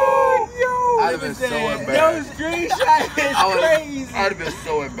 I'd have been so No embarrassed. screenshot is crazy. I'd have been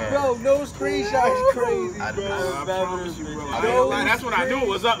so embarrassed. Bro, no screenshot is crazy, I'd bro. have I promise you, bro. No Like, that's when I knew it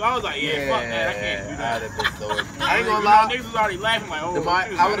was up. I was like, yeah, fuck that. I can't do that. I'd have been so embarrassed. I ain't gonna You know, lie. niggas was already laughing like, oh,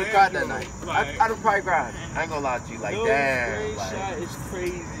 I would have cried that night. Like, I'd have probably cried. I ain't gonna lie to you. Like, No damn. screenshot Like, is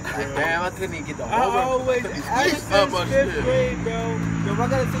crazy, bro. damn, I couldn't even get the I whole always, ever since 5th grade, bro. If I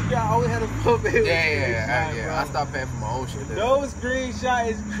gotta think, I always had a phone. Yeah. I stopped paying for my own shit. Then. No screenshot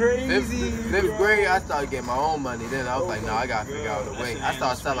is crazy. Fifth grade, I started getting my own money. Then I was like, no, I gotta figure out a way. I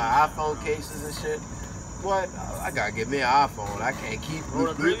started selling iPhone cases and shit. What? I gotta get me an iPhone. I can't keep bro,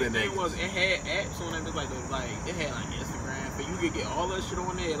 the crazy looping thing it. was it had apps on it, but like it had like Instagram, but you could get all that shit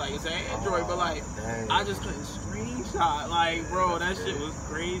on there. Like it's an Android, but like Dang. I just couldn't screenshot. Like, bro, that shit was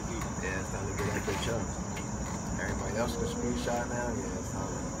crazy. Yeah, it's time to get that bitch up. Everybody else can screenshot now. Yeah, it's time.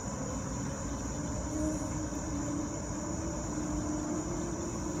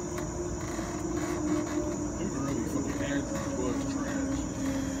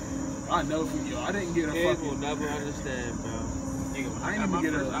 I never forget. I didn't get a Kids fucking. will never understand, bro. Nigga, when I didn't even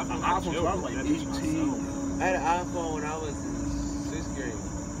get an iPhone until I was like 18. I had an iPhone when I was in 6th grade.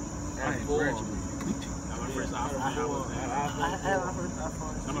 I ain't graduated. My first iPhone when I was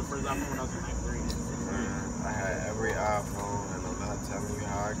in my first iPhone when I was in 9th grade. I had every iPhone, and I'm not telling you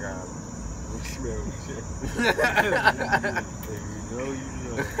how I got it. You know.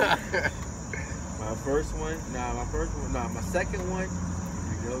 My second one,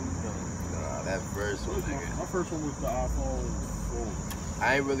 you know. Nah, that first one, nigga. My first one was the iPhone 4.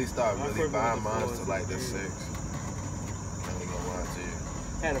 I ain't really started My really first one buying was the mine 4, till like the 6. 6. I ain't gonna lie to you.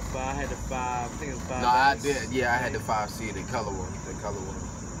 Had a 5, I think it was 5. No, I did. Yeah, I had the 5C, the color one.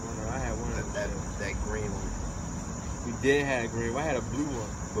 I had one of them. That green one. We did have a green one. I had a blue one.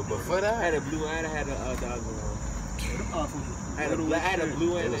 But before I that, had a blue one. I had the other one. I had a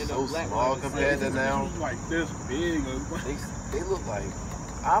blue one It and was a so black small one. compared to now. It was like this big. They look like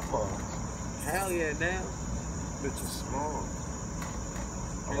iPhones. Hell yeah, now. Bitch is small.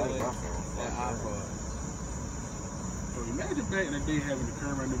 I like my phone. That iPhone. So imagine back in the day having to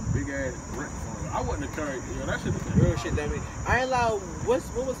carry around them big ass brick phone. I wouldn't have carried. Yo, that shit. Real shit, that mean. I ain't lie. What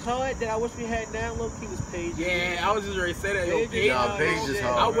was hard that I wish we had now? Low key was Paige. Yeah, I was just ready to say that. Yo, Paige Paige, Nah, Paige is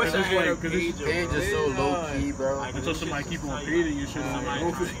hard. I wish I It's had a like, 'cause it's- Paige. Paige is so low key, bro. Until somebody keep on paging you, shit. I'm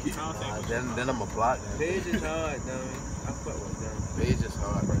like, Then I'm a block that. Paige is hard, though. I fuck with them. Paige is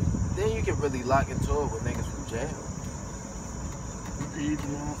hard, bro. Then you can really lock into it with niggas from jail. You page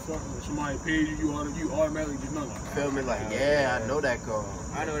you on fucking with somebody page you automatically just know like. Feel me? Like, yeah, I know that call.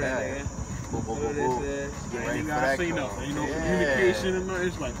 I know that nigga. Boom, boom, I know boom, boom. this Get I ready ain't for gotta that say call. nothing. Ain't no Yeah. communication and nothing.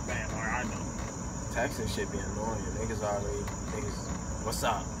 It's like, bam, alright, I know. Texting shit be annoying. Niggas already, what's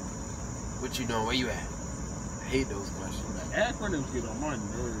up? What you doing? Where you at? I hate those questions. Acronyms get on my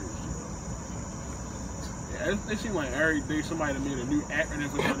nerves. Yeah, it seems like every day somebody made a new acronym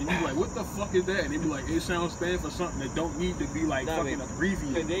for something. You be like, what the fuck is that? And they be like, it sounds stand for something that don't need to be like fucking Cause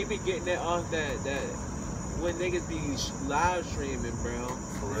abbreviated. they be getting that off that when niggas be live streaming, bro.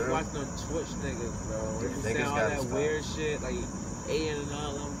 For They real? watching them Twitch niggas, bro. They be Niggas saying all gotta that stop. weird shit, like A and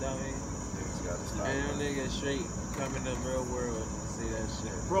all them dummy. Niggas gotta stop. And them niggas straight come in the real world and say that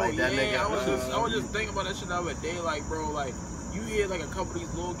shit. Bro, Like that yeah, nigga, I was just thinking about that shit the other day, like, bro, like, you hear like a couple of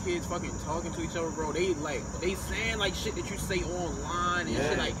these little kids fucking talking to each other, bro. They saying like shit that you say online and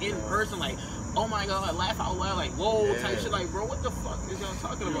shit like in person, like, oh my god, laugh out loud, like, whoa, type shit, like, bro, what the fuck is y'all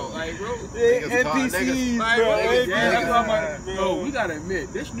talking about, like, bro? Niggas talk- NPCs, niggas- bro. niggas- Yeah, that's what I'm niggas- like, bro, we gotta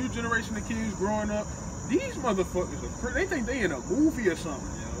admit, this new generation of kids growing up, these motherfuckers they think they in a movie or something,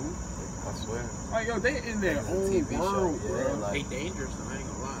 yo. I swear. Like, yo, they in their It's a own TV show, world, yeah, bro. like- They dangerous, I ain't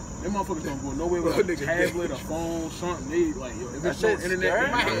gonna lie. Them motherfuckers don't go nowhere with a tablet, a phone, something. They like, yo, if That it's no shit's internet, scary.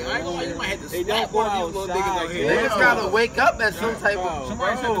 they might I ain't gonna lie, you might have to They slap don't go one of these little niggas outside, out here. Niggas gotta wake up at some type Bro. of.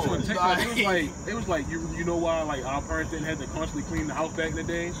 Somebody said this Bro, on TikTok. It was like you know why like our parents didn't have to constantly clean the house back in the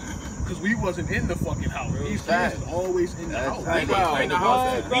day? Because we wasn't in the fucking house. These kids is always in the That's house. tight. They gonna clean the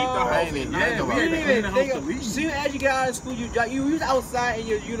house and beat the I house. ain't even Yeah, think we about ain't that. even clean the house to leave. Soon as you get out of school, you was outside in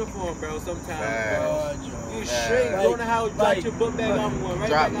your uniform, bro. Sometimes, bro. You straight go in the house, drop your book bag on one, right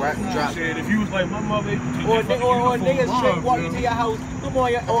Drop, back outside. drop. Shit, if you was like my mother, Or niggas straight walk you to your house. Come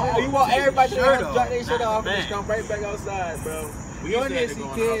on, or you want everybody to your house, drop their shit off, and just come right back outside, bro. We You used to have to see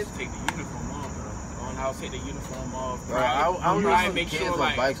go in the house kids. to take the uniform off, bro. Go in the house, take the uniform off. Bro, I don't Right, know make kids sure on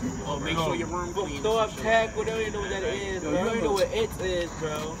like, bikes. make sure your room clean. Throw and up some shit tag, like we don't even know what that is, bro. We don't know what it is,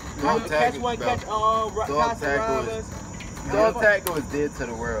 bro. Dog Catch tackle, one, bro. catch all, Dog Casa tackle robbers. Dog tackle is dead to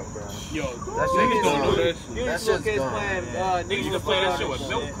the world, bro. Yo, That niggas shit don't know is that gone. shit. You That just look shit's kids gone. playing, Niggas used to play that shit with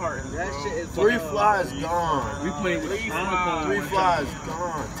milk cartons, That bro. shit is Three fucking- flies gone. We played with Three Sonic. Three flies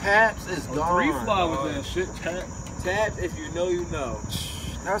gone. Taps is gone. Three fly was that shit. Tap. Tabs, if you know, you know.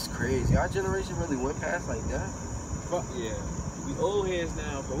 That's crazy. Our generation really went past like that. Fuck yeah. We old heads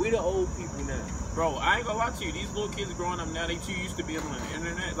now, but we the old people now. Bro, I ain't gonna lie to you. These little kids growing up now, they too used to be on the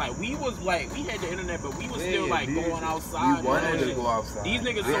internet. Like, we was like, we had the internet, but we was still like going outside. We wanted and to go outside. These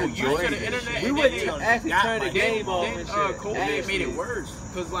niggas We so used enjoyed to the this internet. shit. We and would then actually got- turn the then- game off then, and shit. COVID made Actually. it worse.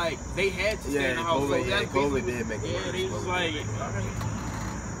 Cause like, they had to stay in the Yeah, house. So COVID, that's COVID basically- did make it worse. Yeah, they was COVID like, did make it worse.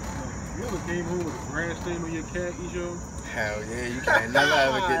 You ever came home with a grass stain on your khakis, yo? Hell yeah, you can't never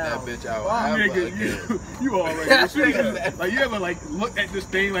ever get that bitch out. You Ever nigga, again. you already. As soon as you, like you ever like look at this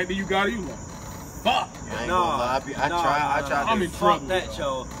thing like that you got it, you like, fuck. I ain't gonna lie, I tried I'm to. in Fuck trouble. that,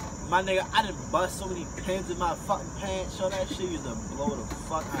 yo. My nigga, I done bust so many pins in my fucking pants, yo. That shit used to blow the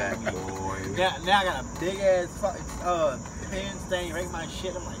fuck out Fat of me. boy. Now I got a big ass fucking pin stain right in my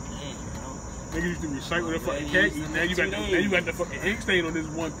shit. I'm like, damn, you know. Niggas used to recycle the fucking Yeah, khakis. used to Now you got 2 the, days. now you got the fucking ink stain on this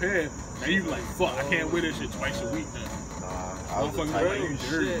one pair. Now you like, fuck, I can't wear this shit twice a week now. I was the Motherfuckers type like, you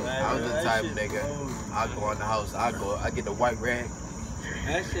dirty. shit. I was the That type shit nigga. blows, I man. go in the house, I get the white rag.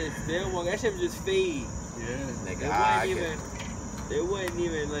 That shit still won't. That shit would just fade. Yeah. Nigga, It I wouldn't get even. It wouldn't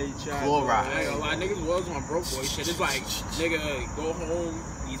even like try. Fluoride. I ain't gonna lie, niggas was on broke boy shit. It's like, nigga, go home,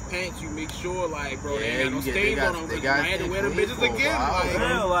 these pants, you make sure, like, bro, they Yeah, ain't got no you get- stains they got- on them, they because got I had to wear them clean bitches for a again. while, Like, bro.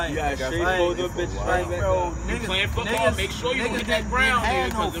 Real, like, You got straight like, fold them for a bitches while. right back bro, up. you niggas, playing football, niggas, make sure you don't niggas hit that didn't ground,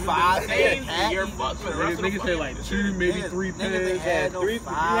 have nigga, no because them 5 stains, pair you're khakis. fucked for the rest of the Niggas say like fucking 2, maybe Niggas- 3 niggas pairs. ain't had no You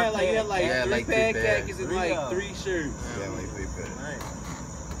had like Yeah, three like pair three pairs. khakis and Three like of 3 shirts. Yeah, like 3 pairs.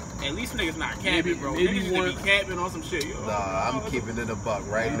 At least niggas not capping, Maybe- bro. maybe Niggas used to one- be capping on some shit. Yo, Nah, I'm keeping it a buck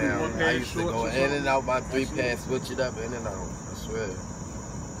right Maybe now. one pair I of used to shorts go or in and something. out my 3 That's pairs, switch it up in and out. I swear.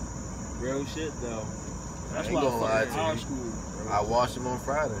 Real shit though. That's I why ain't I gonna lie fucking to high you. school. I wash them on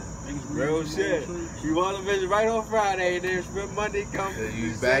Friday. Niggas Real really shit. do You want to visit right on Friday, and then spend Monday come. You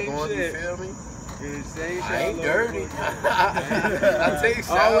do the back same on, you shit. feel me? Do the same shit I ain't all over dirty. again. I take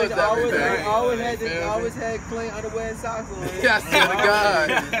showers every day. Always had clean underwear and socks on. Yeah, I swear to God.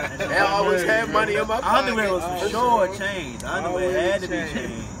 And I always had money in my pocket. Underwear was for sure changed. Underwear Always had to be changed.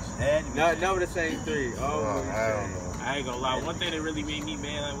 changed. Had to be. No, the same 3. Oh, I don't know. I ain't gonna lie. One thing that really made me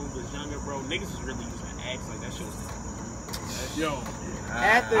mad like, when we was younger, bro, niggas was really using Axe like that shit was. Yo,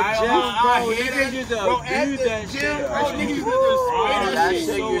 at the I- gym, I bro, hate niggas that. used to Bro, at abuse the that gym, shit. bro, niggas used to That that shit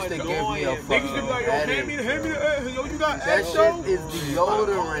shit so used to give me a annoying. fucking Niggas used to be like, yo, hand me the, yo, you got That Axe, shit yo? is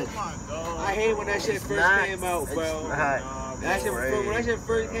deodorant. Oh my god. I hate when that shit It's first not- came out, bro. It's not. That shit, when that shit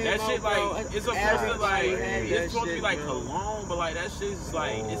first came That out, shit bro, like it's supposed to like everybody had that it's supposed to be shit, like bro. cologne, but like that shit's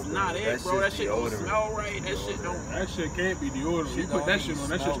like it's No, not bro, it, that bro. That shit's shit don't deodorant. smell right. That shit don't. that shit can't be deodorant. You put that shit on,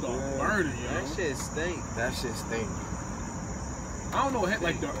 that shit start burning, yo. That shit stink. That shit stink. I don't know,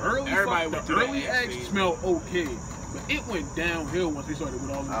 like the early, Everybody the went through early that Axe phase. smelled okay, but it went downhill once they started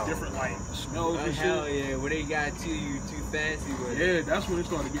with all Oh, these different like smells Oh, and hell shit. yeah, when they got too fancy with it. Yeah, that's when it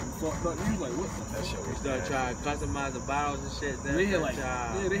started getting fucked up. You was like, what the That fuck? shit They was started bad. trying to customize the bottles and shit. They had like,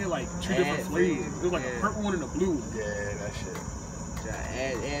 they had like 2 different Add flavors. things, It was like yeah. a purple one and a blue one. Yeah, that shit.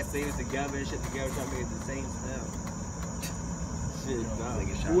 add things together and shit together, trying to make it the same smell. Shit, dog.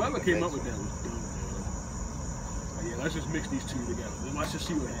 Whoever came up with that was dumb, man. Like, yeah, let's just mix these 2 together. Then let's just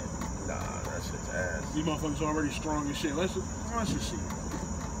see what happens. Nah, that shit's ass. These motherfuckers already strong as shit. Let's just see.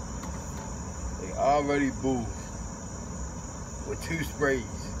 They already booed with 2 sprays.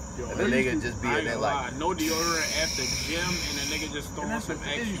 Yo, And the they nigga used to- just be I in ain't there gonna like, lie, no deodorant after gym, and the nigga just And throwing that's some the- it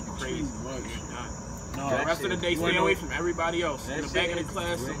extra used to be crazy. too much. No, The That rest of the shit- day, you stay wanna away know- from everybody else. That In the back shit of the is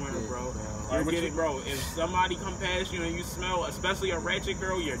class wicked, somewhere, bro. bro. Like, You what get you- it, bro. If somebody come past you and you smell, especially a ratchet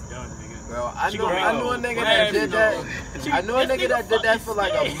girl, you're done, nigga. bro, I She knew gonna a nigga go, that bro, did that. She- I knew a this nigga that did that for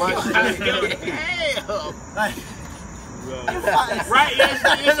like a month straight. Damn. Like, Right,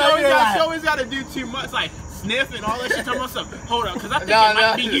 yeah, she No, you're right. always got to do too much, like sniff and all that shit. Talking about something. Hold up, because I think Nah, it might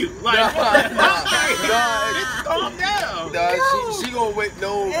nah. be you. Like, Nah. calm down. Nah, she gonna wait.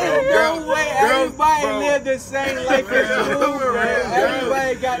 No, bro. Ain't Girl, no way girl, everybody bro. live the same life as you, bro.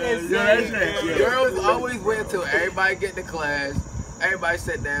 Everybody got that Yeah, same. that's right. Girls always wait until everybody get to class. Everybody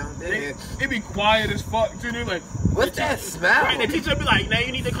sit down. Then It be quiet as fuck too. They're like, what's that smell? Right, the teacher be like, now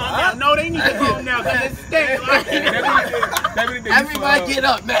you need to calm down. No, they need to calm down because it stinks. Everybody get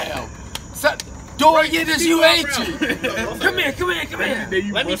up now. Door get this, you ain't you. Come here.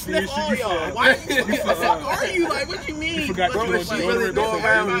 Let me sniff all y'all. Why the fuck are you? Like, what you mean? You forgot Bro, you but was she deodorant really go before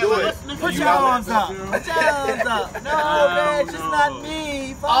around and do it. put your arms up. Put your arms up. No, bitch, it's not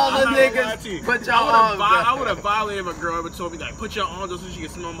me. All the I'm not gonna lie to niggas you. put your I arms I up. would have violated if a girl ever told me like, put your arms up so she can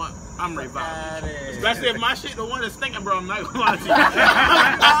smell my. I'm ready to violate. Especially if my shit the one that's stinking, bro. I'm not gonna lie to you.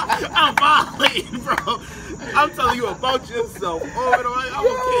 I'm violating, bro. I'm telling you about yourself. Oh, I don't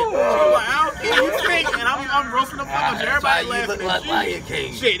care. She was like, I don't care. You stink, and I'm roasting the fuck out you. Everybody You laughing look at like you. Lion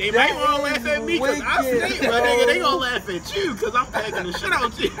King. Shit, they might want to laugh at me because I Wicked, stink, but nigga, they gonna laugh at you because I'm packing the shit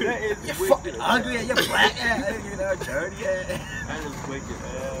out you. That is You wicked. fucking ugly ass, you black ass, you know, dirty ass. That was wicked.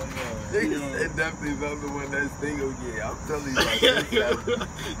 Niggas said definitely remember when that thing oh yeah, I'm telling you like this.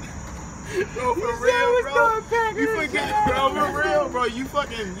 Bro, for real, bro. You forget, bro, for real, bro. You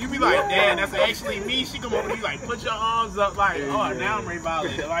fucking, you be like, damn, that's actually me. She come over to you like, put your arms up, like, oh, now I'm ready to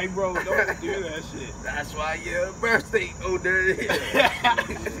violate. Like, bro, don't do that shit. That's why your birthday older than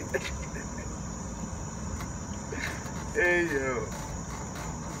Hey yo.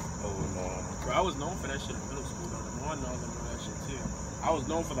 Oh no. Bro, I was known for that shit in middle school, though. The more I know that shit too. I was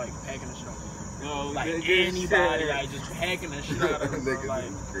known for like packing the shit out. No, Like good anybody, shit. like just hacking the shit out of them, bro. Like,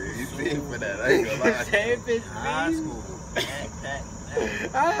 Niggas is crazy for that. I ain't gonna lie. If it's High me, school.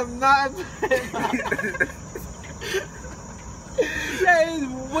 I am not. That is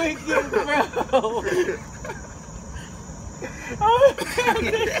wicked, bro.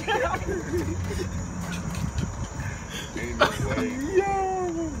 Ain't no way.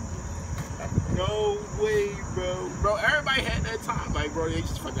 Yo. No way, bro. bro, everybody had that time. Like, bro, they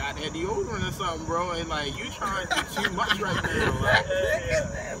just forgot they had deodorant or something, bro. And like, you trying to do too much right now.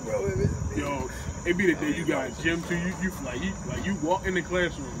 Like, Bro, yo, it be the day you got gym too. You walk in the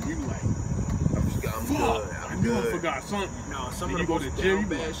classroom, you like, I'm fuck, good. I I'm knew I good. forgot something. no, some Then of you the go most to gym, down you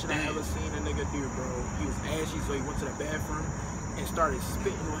be bad like, shit I damn. ever seen a nigga do, bro. He was ashy, so he went to the bathroom and started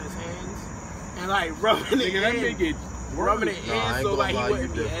spitting on his hands and like rubbing it Nigga, that in. make it Rubbing it Nah, I in ain't so gonna like he lie, wouldn't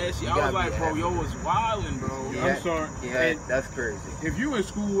you be different. ashy. You I was gotta like, be bro, happy. yo was wildin', bro. Yeah, I'm sorry. Yeah, And that's crazy. if you in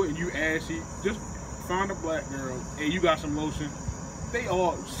school and you ashy, just find a black girl and you got some lotion. They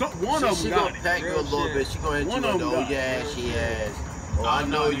all, one of She them gonna got it. pack you a Real little shit. bit. She gonna hit One you of with, them oh got yeah, it. she has. Oh, I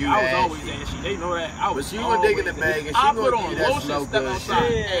know you I was ashy. always ashy. They know that. I But was she gonna dig in the bag and she I gonna put give on you that lotion, smell step good outside.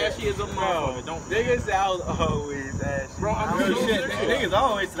 shit. Ashy as a motherfucker. Don't. Niggas say I was always ashy. Bro, I'm Real so shit, serious. niggas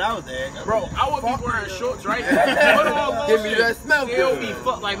always said I was there. Bro, I would be wearing shorts, right? Put on lotion. Give me that smell Still good. be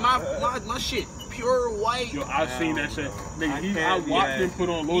like my shit pure white. Yo, I seen that shit. Nigga, I can't be watched him ashy. put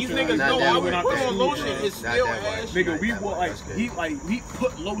on These lotion. niggas Not know that I white. would put on Not lotion. that It's white. still Not that white. ashy. Nigga, we Not that were white. like, That's good. he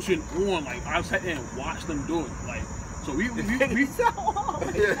put lotion on. Like, I sat there and watched them do it. Like, so we yo,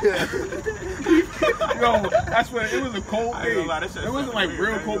 I swear, it was a cold day. It wasn't like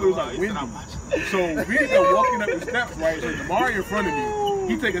real cold, it was like windy. So we get there walking up the steps, right? So Damari in front of me.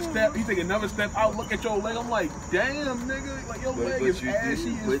 He take a step, he take another step. I look at your leg, I'm like, damn, nigga, like your leg is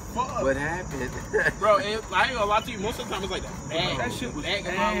ashy as fuck. What happened? Bro, I ain't gonna lie to you, most of the time it's like that. Bag. That shit was Bag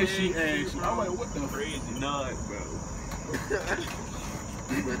ashy. legs, I'm like, what the Crazy nut, bro.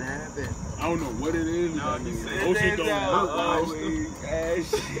 What happened? I don't know what it is. No, that you nigga. said Lotion don't that work. always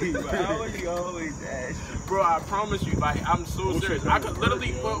ashy. Why would he always ashy? Bro, I promise you, like, I'm so Lotion serious. don't I could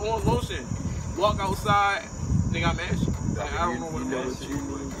literally work, put on lotion, walk outside, nigga, I'm ashy. Like, I don't know what you know it what is. you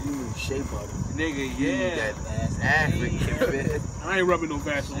need. You need shea butter. Nigga, You need yeah. that African fit. I ain't rubbing no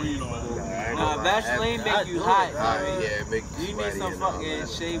Vaseline on. Nah, Vaseline make you hot, bro. Yeah, make You need some fucking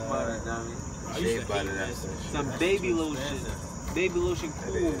shea butter, dummy. shea butter. That's Some baby lotion. Baby lotion It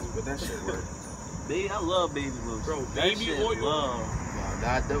cool. is, but that shit work. Baby, I love baby lotion. Bro, That baby shit oil? love. No,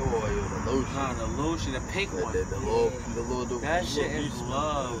 not the oil, the lotion. Nah, the lotion, the pink one. The little. That shit is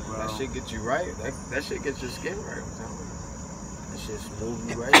love, bro. That shit get you right. That shit get your skin right. I'm telling you. That shit smooth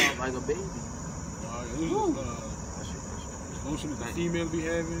you right out like a baby. Lotion that the female be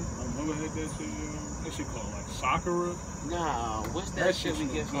having. My mother had that shit. That shit called like Sakura. Nah, what's that shit we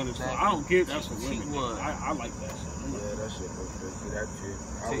get from I don't get that's for Cheap women. one. I like that shit. Yeah, that shit look good. See that shit.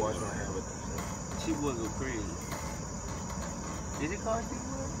 I wash my hair with that shit. Cheap wood go crazy. Is it called cheap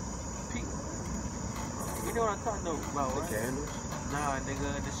wood? Cheap wood? You know what I'm talking about, The right? candles. Nah, nigga,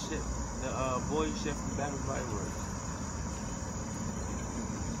 the shit, the boy shit from Bath and Body Works.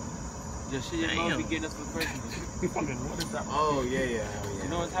 The shit your mom be getting us for Christmas. Fucking what is that? Oh yeah. You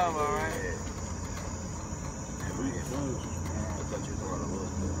know what I'm talking about, right? Yeah. I thought you was talking about a little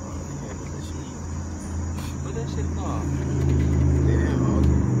candle that shit. What that shit called? Damn,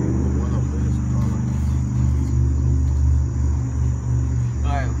 one of them is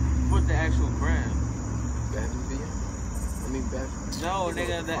Alright, what's the actual brand? Bath and Beyond. I mean Bath. No,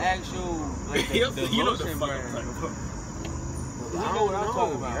 nigga, the actual, like the You know the lotion fuck brand. I'm talking about. You know what I'm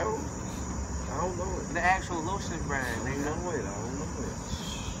talking about. Yo. I don't know it. The actual lotion brand, I nigga. don't know it.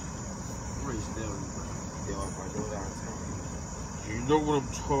 Pretty still. Yo, if I go downtown. You know what I'm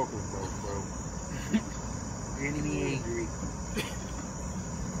talking about, bro. Enemy angry.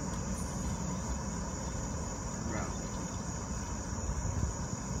 Bro.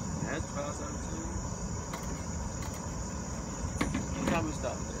 That's 517. What time we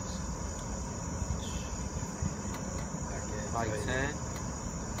start this? Like 10?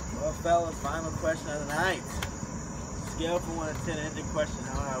 Well, fellas, final question of the night. Scale from 1 to 10, ending question.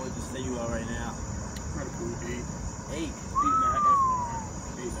 How high would you say you are right now? Pretty cool. 8. 8.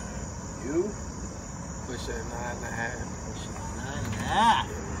 8.5. 8.5. You? Push at 9.5.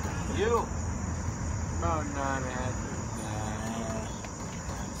 9.5. You? About 9.5.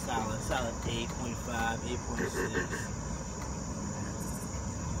 Solid 8.5, 8.6.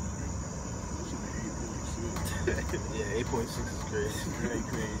 Yeah, 8.6 is crazy. Very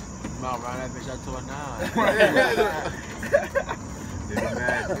crazy. About right that bitch up to a 9. Get me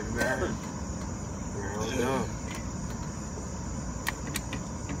mad. Round up.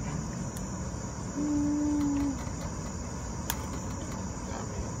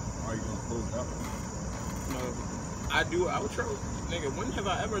 Are you gonna close it out? No, I do outro. Nigga, when have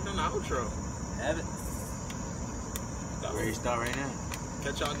I ever done an outro? Have it. Where you start right now?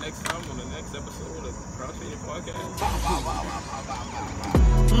 Catch y'all next time on the next episode of Crossxfaded Podcast.